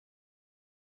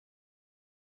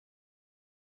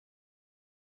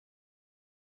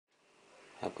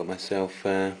I've got myself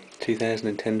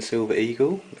 2010 Silver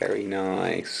Eagle, very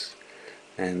nice,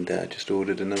 and just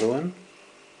ordered another one.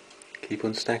 Keep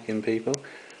on stacking, people.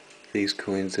 These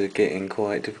coins are getting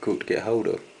quite difficult to get hold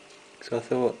of, so I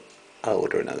thought I'll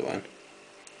order another one.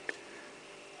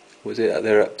 Was it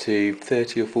they're up to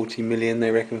 30 or 40 million they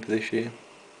reckon for this year,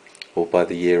 or by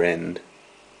the year end.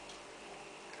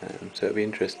 So it'll be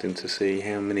interesting to see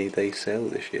how many they sell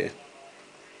this year.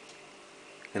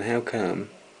 And how come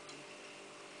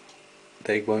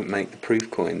they won't make the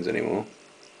proof coins anymore?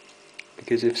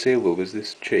 Because if silver was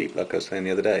this cheap, like I was saying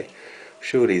the other day,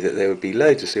 surely that there would be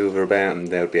loads of silver about and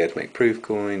they would be able to make proof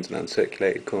coins and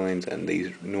uncirculated coins and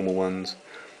these normal ones.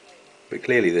 But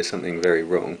clearly there's something very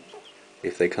wrong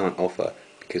if they can't offer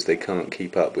because they can't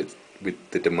keep up with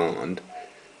the demand.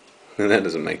 And that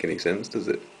doesn't make any sense, does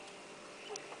it?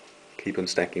 Keep on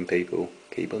stacking, people.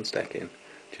 Keep on stacking.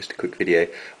 Just a quick video.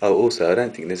 Oh, also, I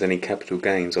don't think there's any capital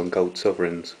gains on gold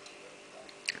sovereigns.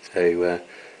 So,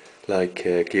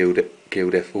 Guild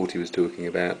F40 was talking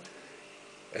about,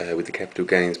 with the capital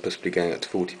gains possibly going up to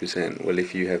 40%. Well,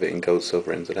 if you have it in gold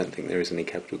sovereigns, I don't think there is any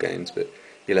capital gains, but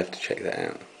you'll have to check that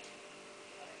out.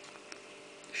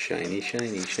 Shiny,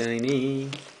 shiny, shiny.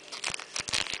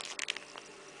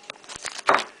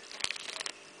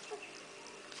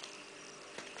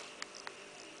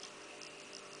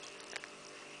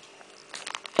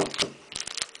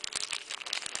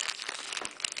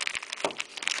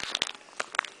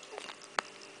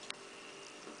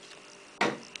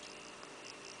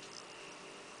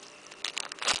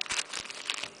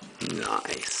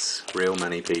 Nice. Real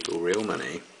money, people, real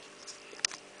money.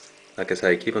 Like I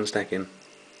say, keep on stacking.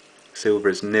 Silver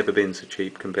has never been so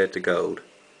cheap compared to gold.